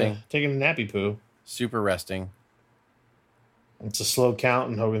 Warrior's resting. taking a nappy poo. Super resting. It's a slow count,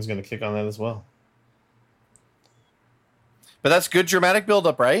 and Hogan's going to kick on that as well. But that's good dramatic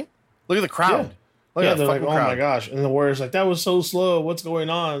buildup, right? Look at the crowd. Look Yeah, at they're the like, fucking oh crowd. my gosh. And the Warrior's like, that was so slow. What's going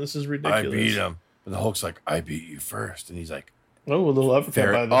on? This is ridiculous. him. And the Hulk's like, I beat you first. And he's like, Oh, a little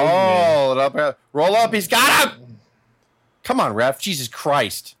uppercut by the roll up. He's got him. Come on, ref. Jesus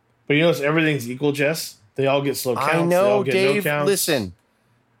Christ. But you notice everything's equal, Jess? They all get slow counts. I They know, all get Dave. No counts. Listen.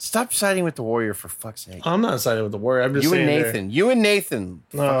 Stop siding with the Warrior for fuck's sake. I'm not siding with the Warrior. I'm just You and saying Nathan. You and Nathan.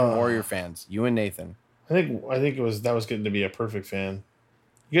 No. Fucking Warrior fans. You and Nathan. I think that was getting to be a perfect fan.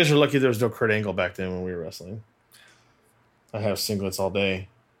 You guys are lucky there was no Kurt Angle back then when we were wrestling. I have singlets all day.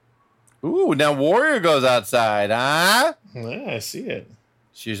 Ooh, now Warrior goes outside, huh? Yeah, I see it.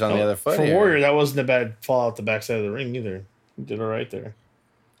 She's on the other foot. For here. Warrior, that wasn't a bad fall out the backside of the ring either. He did all right there.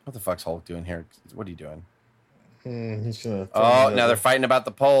 What the fuck's Hulk doing here? What are you doing? He's gonna. Oh, now they're fighting about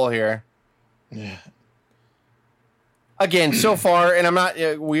the pole here. Yeah. Again, so far, and I'm not.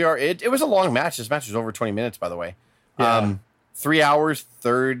 We are. It was a long match. This match was over 20 minutes, by the way. Yeah. 3 hours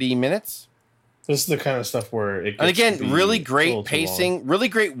 30 minutes. This is the kind of stuff where it. And gets to again, be really a great little too long. pacing, really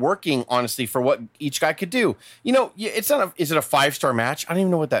great working, honestly, for what each guy could do. You know, it's not a. Is it a 5-star match? I don't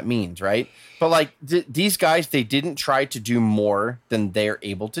even know what that means, right? But like these guys, they didn't try to do more than they're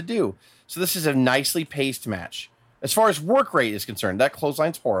able to do. So this is a nicely paced match. As far as work rate is concerned, that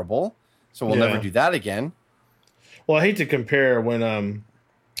clothesline's horrible. So we'll Yeah. never do that again. Well, I hate to compare when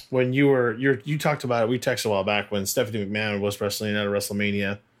you talked about it. We texted a while back when Stephanie McMahon was wrestling at a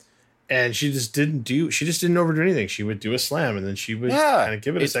WrestleMania, and she just didn't overdo anything. She would do a slam, and then she would kind of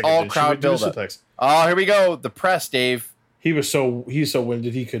give it a it's second. all then she crowd would do a buildup. suplex. Oh, here we go. The press, Dave. He's so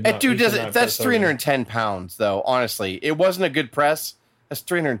winded he could. That Not, dude he could doesn't. not That's press over. 310 pounds, though. Honestly, it wasn't a good press. That's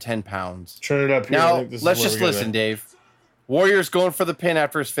 310 pounds. Turn it up here. I Now think this is let's where just we gotta- listen, Dave. Warrior's going for the pin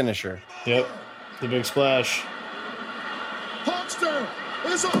after his finisher. Yep, the big splash. Hulkster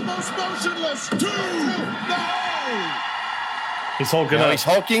is almost motionless. 2. No! He's hulking Now up. he's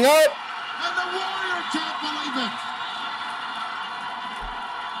hulking up. And the Warrior can't believe it.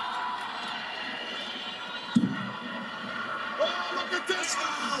 Oh, look at this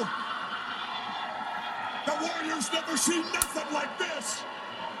now. The Warriors never seen nothing like this.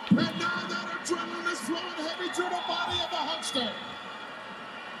 And now that adrenaline is flowing heavy through the body of the Hulkster.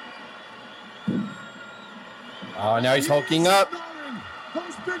 Oh, now he's hulking up. Ignoring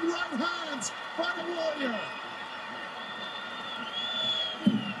those big right hands by the Warrior.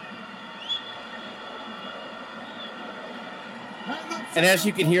 And as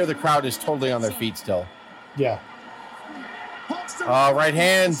you can hear, the crowd is totally on their feet still. Yeah. Oh, right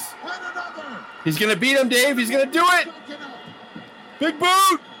hands. He's gonna beat him, Dave. He's gonna do it. Big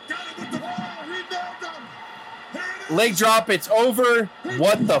boot. Leg drop. It's over.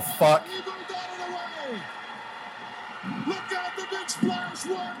 What the fuck? Look out, the big splash.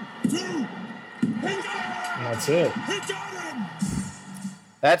 1, 2. He got him. And that's it. He got him.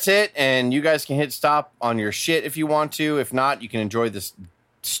 That's it. And you guys can hit stop on your shit if you want to. If not, you can enjoy this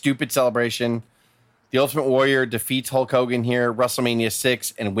stupid celebration. The Ultimate Warrior defeats Hulk Hogan here, WrestleMania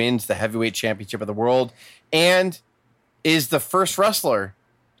 6, and wins the heavyweight championship of the world, and is the first wrestler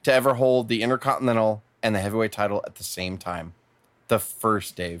to ever hold the Intercontinental and the heavyweight title at the same time. The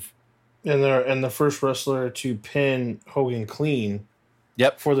first, Dave. And the first wrestler to pin Hogan clean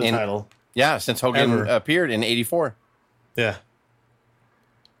Yep. for the And- title. Yeah, since Hogan Ever. appeared in 84. Yeah.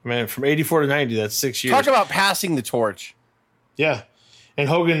 Man, from 84 to 90, that's 6 years. Talk about passing the torch. Yeah. And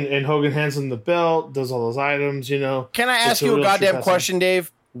Hogan hands him the belt, does all those items, you know. Can I It's ask you a real goddamn true question,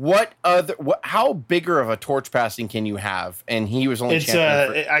 Dave? How bigger of a torch passing can you have? And he was only It's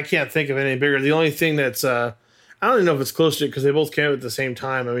champion for- I can't think of any bigger. The only thing that's I don't even know if it's close to it because they both came out at the same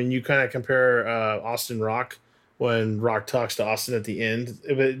time. I mean, you kind of compare Austin Rock when Rock talks to Austin at the end,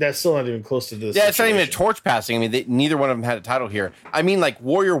 but that's still not even close to this. Yeah, it's not even a situation. torch passing. I mean, neither one of them had a title here. I mean, like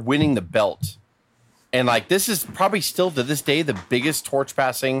Warrior winning the belt. And like this is probably still to this day the biggest torch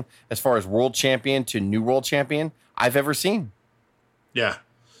passing as far as world champion to new world champion I've ever seen. Yeah.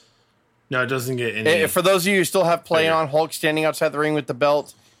 No, it doesn't get any. For those of you who still have play bigger. on, Hulk standing outside the ring with the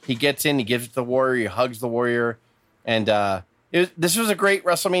belt, he gets in, he gives it to the Warrior, he hugs the Warrior, and this was a great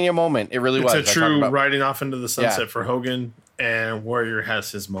WrestleMania moment. It really It's was. a I talk true about- riding off into the sunset Yeah. for Hogan, and Warrior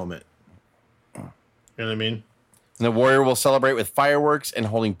has his moment. You know what I mean? And the Warrior will celebrate with fireworks and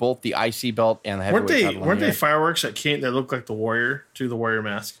holding both the IC belt and the heavyweight title. Weren't they fireworks that looked like the Warrior to the Warrior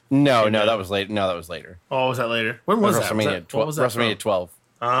mask? No, that was later. No, that was later. Oh, was that later? When was that? WrestleMania 12.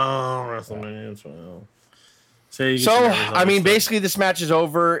 Oh, WrestleMania 12. So, I mean, basically, this match is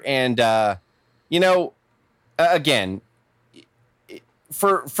over, and again,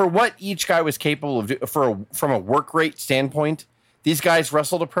 for what each guy was capable of from a work rate standpoint, these guys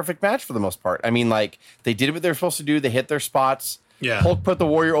wrestled a perfect match for the most part. I mean, like, they did what they were supposed to do. They hit their spots. Yeah. Hulk put the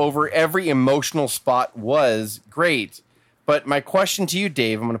Warrior over. Every emotional spot was great. But my question to you,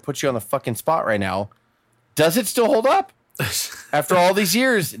 Dave, I'm going to put you on the fucking spot right now. Does it still hold up? After all these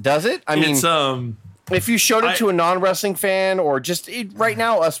years, does it? I mean, if you showed it to a non-wrestling fan or just right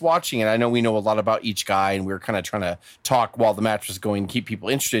now, us watching it, I know we know a lot about each guy and we were kind of trying to talk while the match was going to keep people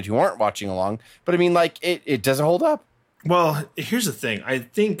interested who aren't watching along. But I mean, like, it doesn't hold up. Well, here's the thing. I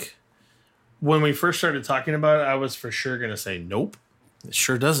think when we first started talking about it, I was for sure going to say, nope, it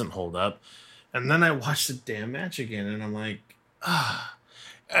sure doesn't hold up. And then I watched the damn match again and I'm like,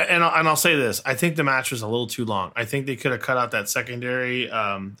 And I'll say this. I think the match was a little too long. I think they could have cut out that secondary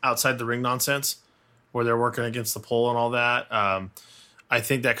outside the ring nonsense where they're working against the pole and all that. I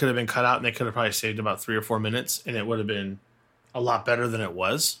think that could have been cut out and they could have probably saved about 3 or 4 minutes and it would have been a lot better than it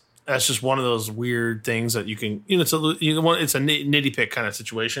was. That's just one of those weird things that you can, it's a nitty pick kind of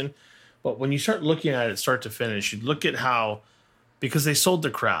situation. But when you start looking at it start to finish, you look at how, because they sold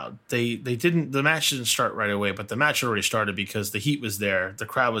the crowd, the match didn't start right away, but the match had already started because the heat was there, the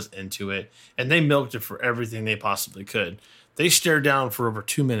crowd was into it, and they milked it for everything they possibly could. They stared down for over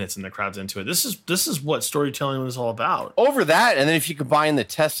 2 minutes and the crowd's into it. This is what storytelling was all about. Over that, and then if you combine the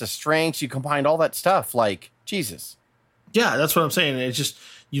test of strengths, you combined all that stuff, like, Jesus. Yeah, that's what I'm saying. It's just,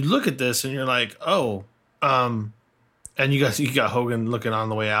 you look at this and you're like, oh, and you got Hogan looking on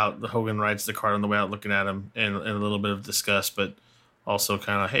the way out. Hogan rides the cart on the way out, looking at him, and a little bit of disgust, but also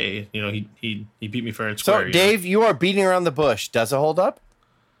kind of, hey, he beat me fair and square. So, Dave, you are beating around the bush. Does it hold up?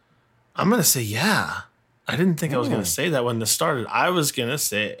 I'm gonna say yeah. I didn't think I was gonna say that when this started. I was gonna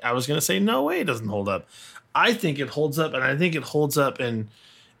say no way, it doesn't hold up. I think it holds up, and I think it holds up in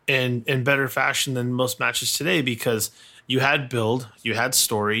better fashion than most matches today because you had build, you had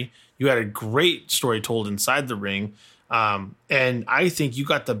story, you had a great story told inside the ring, and I think you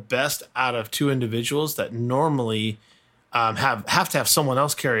got the best out of two individuals that normally have to have someone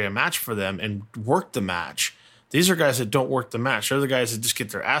else carry a match for them and work the match. These are guys that don't work the match. They're the guys that just get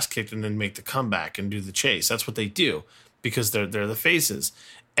their ass kicked and then make the comeback and do the chase. That's what they do because they're the faces,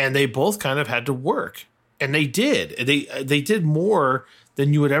 and they both kind of had to work, and they did. They did more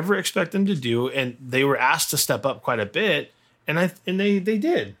than you would ever expect them to do, and they were asked to step up quite a bit, and they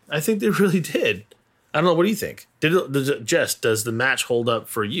did. I think they really did. I don't know. What do you think? Does the match hold up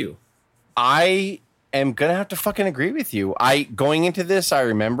for you? I am gonna have to fucking agree with you. Going into this, I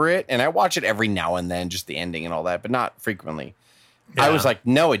remember it, and I watch it every now and then, just the ending and all that, but not frequently. Yeah. I was like,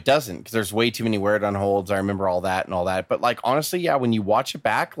 no, it doesn't, because there's way too many wear it on holds. I remember all that and all that, but like honestly, yeah, when you watch it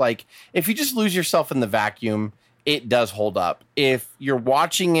back, like if you just lose yourself in the vacuum, it does hold up. If you're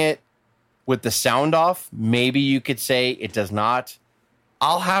watching it with the sound off, maybe you could say it does not.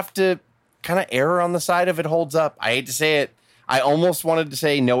 I'll have to kind of err on the side of it holds up. I hate to say it. I almost wanted to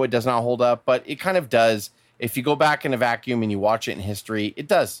say no, it does not hold up, but it kind of does. If you go back in a vacuum and you watch it in history, it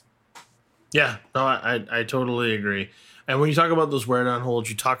does. Yeah, no, I totally agree. And when you talk about those wear down holds,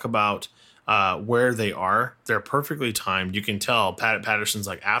 you talk about where they are. They're perfectly timed. You can tell Patterson's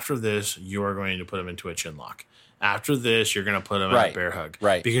like, after this, you are going to put him into a chin lock. After this, you're going to put him in a bear hug.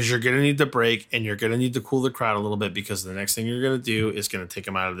 Right. Because you're going to need the break and you're going to need to cool the crowd a little bit because the next thing you're going to do is going to take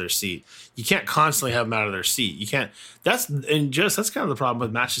them out of their seat. You can't constantly have them out of their seat. You can't. That's kind of the problem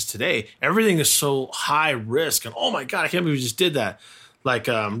with matches today. Everything is so high risk. And oh my God, I can't believe we just did that. Like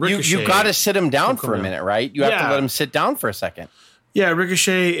Ricochet. You got to sit him down for a minute, right? You have to let him sit down for a second. Yeah,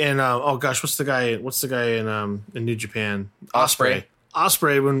 Ricochet and what's the guy in New Japan? Ospreay.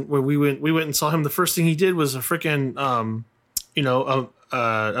 Ospreay, when we went and saw him, the first thing he did was a freaking a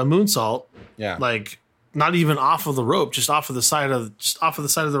moonsault. Yeah, like not even off of the rope, just off of the side of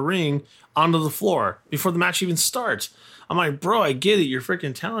the ring onto the floor before the match even starts. I'm like, bro, I get it, you're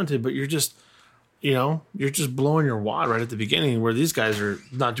freaking talented, but you're just blowing your wad right at the beginning, where these guys are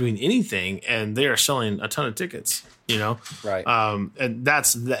not doing anything and they are selling a ton of tickets. Right. And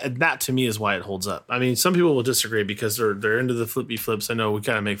that to me is why it holds up. I mean, some people will disagree because they're into the flippy flips. I know we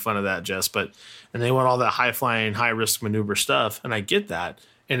kind of make fun of that, Jess, and they want all that high flying, high risk maneuver stuff, and I get that,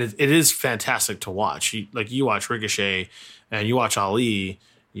 and it is fantastic to watch. You watch Ricochet, and you watch Ali.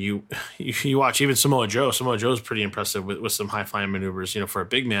 You watch even Samoa Joe. Samoa Joe's pretty impressive with some high flying maneuvers, for a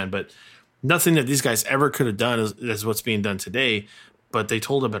big man, but nothing that these guys ever could have done is what's being done today, but they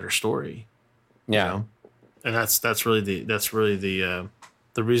told a better story. Yeah. You know? And that's really the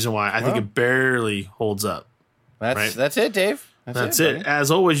reason why I think it barely holds up. That's it, Dave. That's it.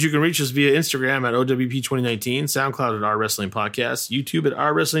 As always, you can reach us via Instagram at OWP2019, SoundCloud at Our Wrestling Podcast, YouTube at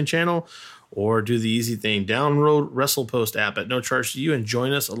Our Wrestling Channel, or do the easy thing, download WrestlePost app at no charge to you and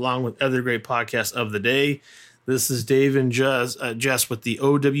join us along with other great podcasts of the day. This is Dave and Jess with the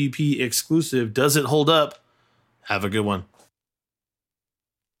OWP exclusive. Does it hold up? Have a good one.